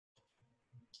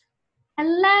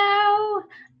Hello!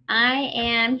 I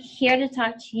am here to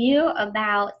talk to you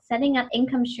about setting up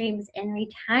income streams in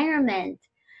retirement.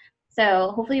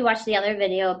 So hopefully you watched the other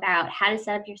video about how to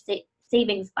set up your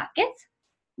savings buckets,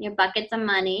 your buckets of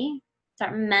money,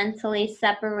 start mentally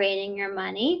separating your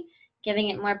money, giving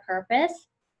it more purpose.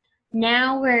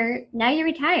 Now you're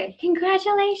retired.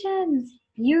 Congratulations!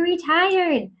 You're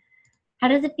retired. How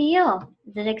does it feel?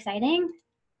 Is it exciting?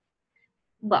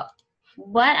 Well,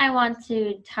 what I want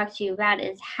to talk to you about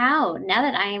is how, now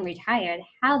that I am retired,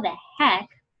 how the heck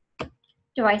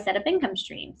do I set up income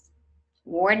streams?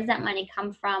 Where does that money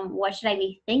come from? What should I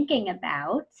be thinking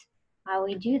about while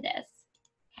we do this?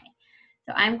 Okay,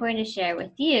 so I'm going to share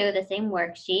with you the same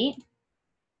worksheet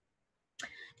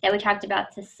that we talked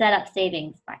about to set up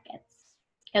savings buckets,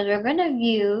 because we're going to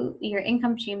view your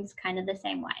income streams kind of the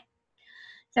same way.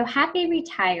 So happy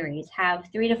retirees have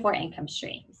 3 to 4 income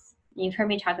streams. You've heard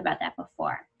me talk about that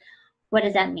before. What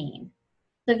does that mean?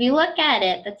 So if you look at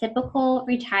it, the typical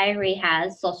retiree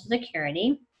has Social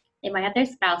Security. They might have their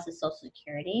spouse's Social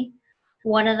Security.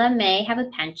 One of them may have a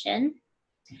pension.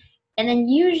 And then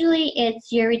usually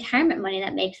it's your retirement money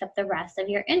that makes up the rest of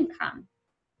your income.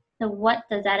 So what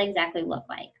does that exactly look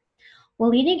like? Well,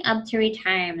 leading up to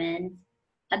retirement,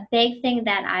 a big thing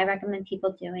that I recommend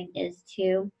people doing is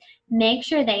to make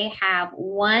sure they have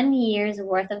 1 year's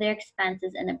worth of their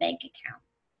expenses in a bank account.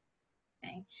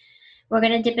 Okay. We're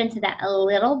going to dip into that a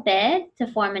little bit to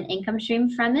form an income stream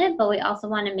from it, but we also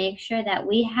want to make sure that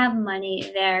we have money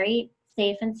very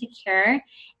safe and secure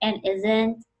and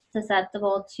isn't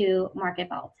susceptible to market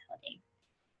volatility.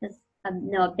 Because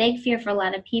a big fear for a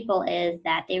lot of people is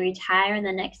that they retire and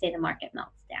the next day the market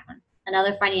melts down.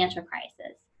 Another financial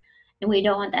crisis. And we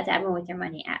don't want that to happen with your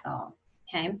money at all.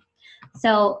 Okay?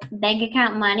 So bank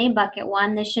account money, bucket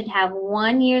 1, this should have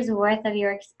 1 year's worth of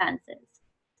your expenses.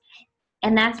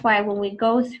 And that's why when we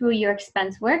go through your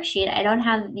expense worksheet, I don't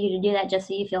have you to do that just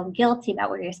so you feel guilty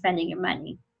about where you're spending your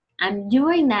money. I'm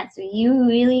doing that so you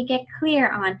really get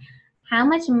clear on how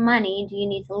much money do you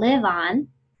need to live on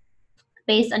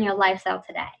based on your lifestyle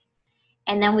today.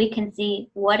 And then we can see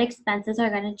what expenses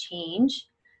are going to change,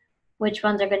 which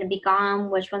ones are going to be gone,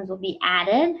 which ones will be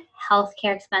added.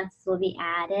 Healthcare expenses will be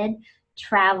added.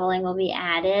 Traveling will be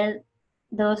added.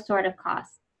 Those sort of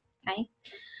costs, okay?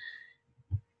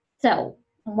 So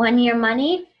 1 year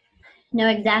money, know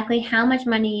exactly how much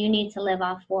money you need to live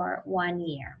off for 1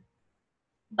 year.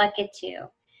 Bucket 2,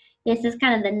 this is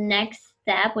kind of the next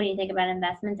step when you think about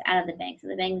investments out of the bank. So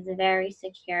the bank is very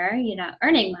secure. You're not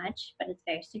earning much, but it's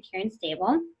very secure and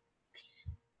stable.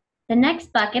 The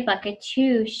next bucket, bucket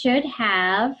 2, should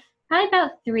have probably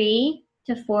about 3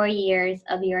 to 4 years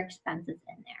of your expenses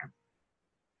in there.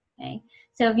 Okay,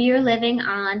 so if you're living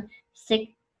on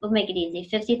we'll make it easy,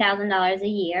 $50,000 a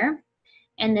year.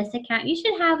 In this account, you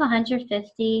should have $150,000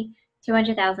 to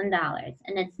 $200,000.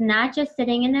 And it's not just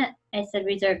sitting in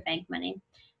reserve bank money.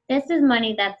 This is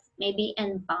money that's maybe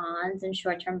in bonds and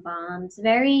short-term bonds,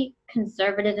 very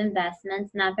conservative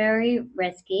investments, not very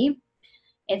risky.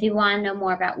 If you want to know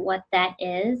more about what that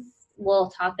is,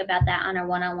 we'll talk about that on our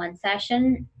one-on-one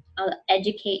session. I'll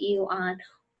educate you on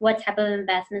what type of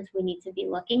investments we need to be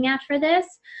looking at for this.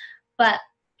 But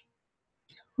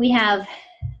we have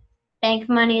bank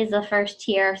money is the first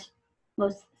tier,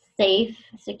 most safe,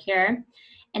 secure.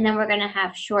 And then we're going to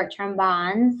have short-term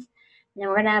bonds. And then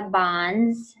we're going to have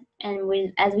bonds.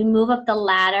 And as we move up the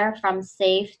ladder from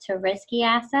safe to risky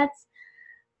assets,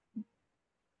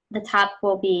 the top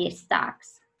will be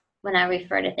stocks when I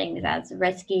refer to things as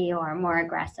risky or more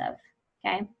aggressive.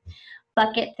 Okay?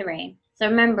 Bucket 3. So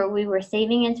remember, we were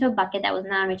saving into a bucket that was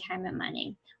non-retirement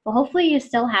money. Well, hopefully you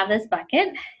still have this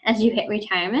bucket as you hit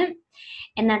retirement.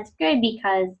 And that's good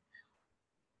because,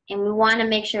 and we want to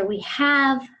make sure we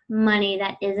have money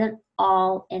that isn't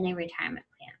all in a retirement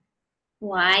plan.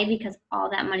 Why? Because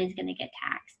all that money is going to get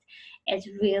taxed. It's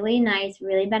really nice,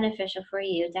 really beneficial for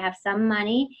you to have some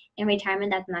money in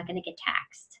retirement that's not going to get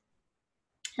taxed.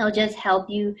 It'll just help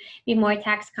you be more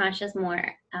tax conscious,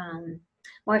 more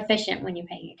efficient when you're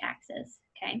paying your taxes.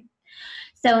 Okay.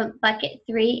 So bucket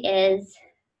 3 is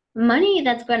money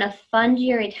that's going to fund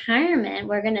your retirement.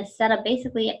 We're going to set up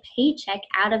basically a paycheck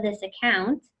out of this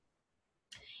account,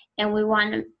 and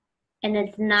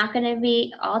it's not going to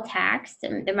be all taxed.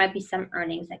 And there might be some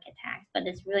earnings that get taxed, but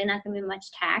it's really not going to be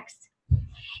much taxed.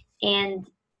 And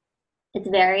it's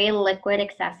very liquid,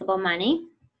 accessible money.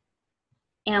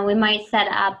 And we might set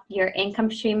up your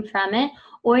income stream from it,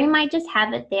 or you might just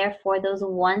have it there for those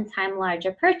one-time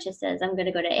larger purchases. I'm going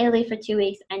to go to Italy for 2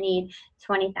 weeks. I need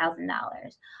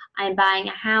 $20,000. I'm buying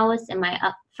a house, and my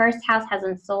first house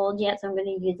hasn't sold yet, so I'm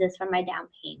going to use this for my down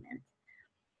payment.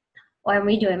 Or I'm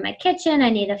redoing my kitchen, I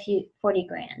need a few 40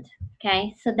 grand.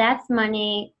 Okay, so that's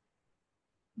money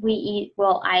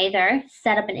we'll either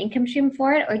set up an income stream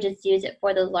for it or just use it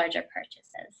for those larger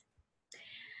purchases.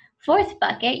 Fourth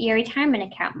bucket, your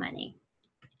retirement account money.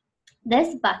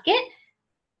 This bucket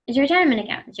is your retirement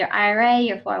account. It's your IRA,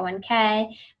 your 401k,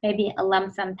 maybe a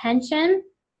lump sum pension.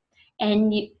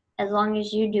 And as long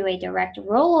as you do a direct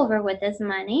rollover with this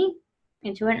money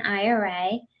into an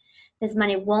IRA, this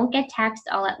money won't get taxed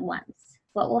all at once.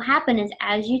 What will happen is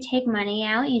as you take money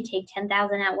out, you take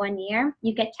 $10,000 out 1 year,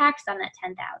 you get taxed on that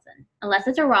 $10,000. Unless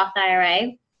it's a Roth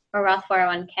IRA or Roth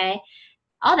 401k,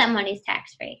 all that money is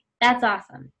tax-free. That's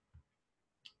awesome.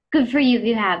 Good for you if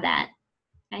you have that.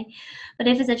 Okay? But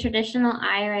if it's a traditional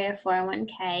IRA or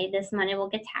 401k, this money will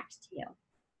get taxed to you.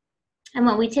 And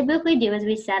what we typically do is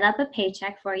we set up a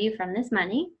paycheck for you from this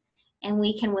money, and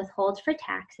we can withhold for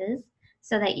taxes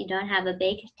so that you don't have a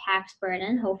big tax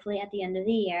burden, hopefully at the end of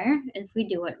the year, if we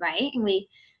do it right. And we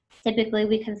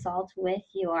consult with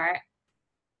your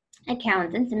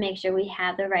accountant to make sure we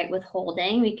have the right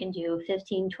withholding. We can do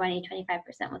 15, 20,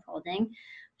 25% withholding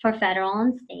for federal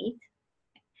and state.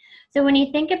 So when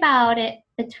you think about it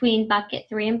between bucket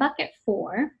 3 and bucket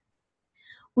 4,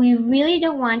 we really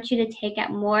don't want you to take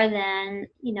out more than,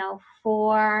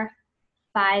 4,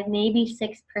 5, maybe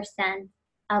 6%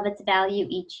 of its value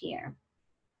each year.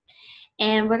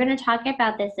 And we're going to talk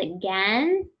about this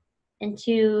again in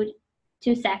two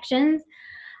sections,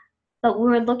 but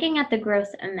we're looking at the gross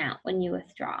amount when you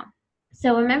withdraw.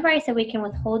 So remember I said we can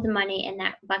withhold the money in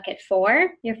that bucket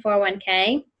 4, your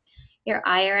 401k, your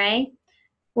IRA.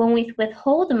 When we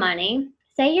withhold the money,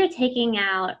 say you're taking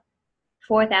out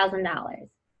 $4,000,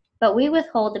 but we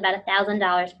withhold about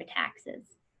 $1,000 for taxes,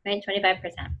 right?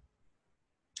 25%.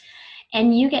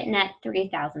 And you get net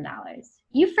 $3,000.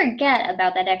 You forget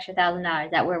about that extra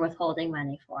 $1,000 that we're withholding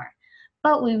money for.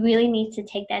 But we really need to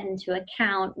take that into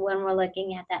account when we're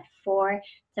looking at that 4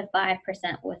 to 5%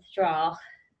 withdrawal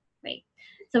rate.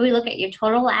 So we look at your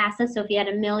total assets. So if you had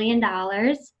 $1 million,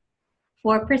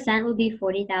 4% would be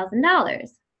 $40,000.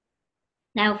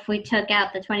 Now, if we took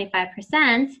out the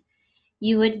 25%,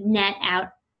 you would net out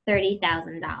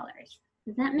 $30,000.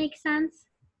 Does that make sense?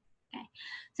 Okay.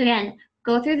 So again,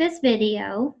 go through this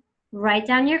video, write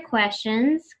down your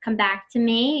questions, come back to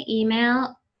me,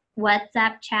 email,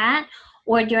 WhatsApp chat,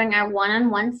 or during our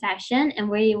one-on-one session, and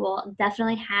where you will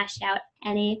definitely hash out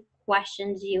any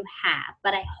questions you have.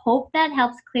 But I hope that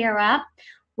helps clear up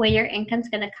where your income's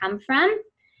going to come from.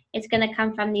 It's going to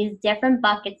come from these different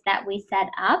buckets that we set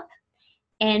up,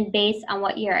 and based on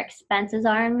what your expenses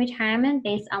are in retirement,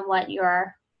 based on what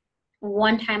your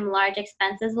one-time large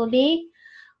expenses will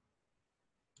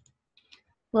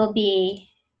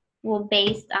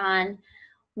based on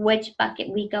which bucket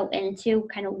we go into,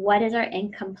 kind of what is our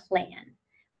income plan.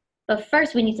 But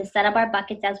first we need to set up our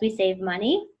buckets as we save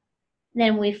money.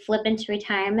 Then we flip into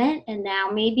retirement, and now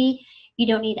maybe you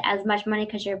don't need as much money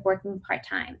because you're working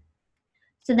part-time.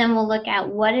 So then we'll look at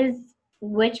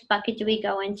which bucket do we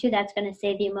go into that's going to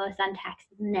save you most on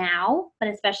taxes now, but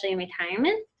especially in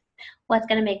retirement. What's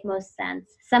going to make most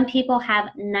sense? Some people have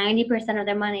 90% of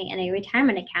their money in a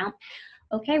retirement account.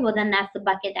 Okay, well then that's the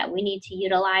bucket that we need to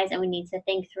utilize, and we need to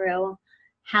think through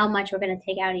how much we're going to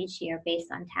take out each year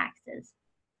based on taxes.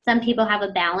 Some people have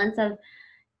a balance of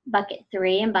bucket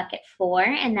 3 and bucket 4,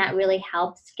 and that really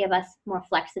helps give us more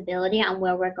flexibility on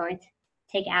where we're going to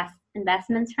take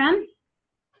investments from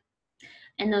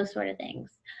and those sort of things.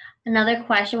 Another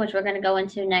question, which we're going to go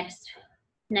into next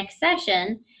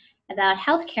session, about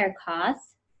healthcare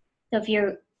costs. So if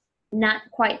you're not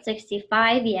quite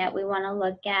 65 yet, we want to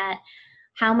look at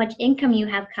how much income you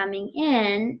have coming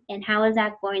in and how is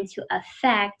that going to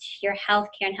affect your healthcare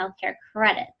and healthcare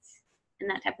credits and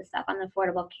that type of stuff on the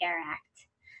Affordable Care Act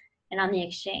and on the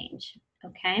exchange.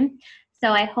 Okay, so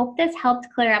I hope this helped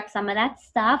clear up some of that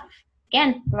stuff.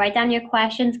 Again, write down your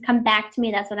questions, come back to me.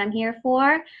 That's what I'm here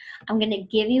for. I'm going to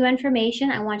give you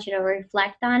information. I want you to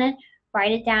reflect on it,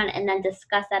 write it down, and then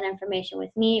discuss that information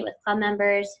with me, with club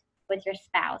members, with your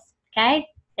spouse. Okay?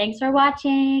 Thanks for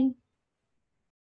watching.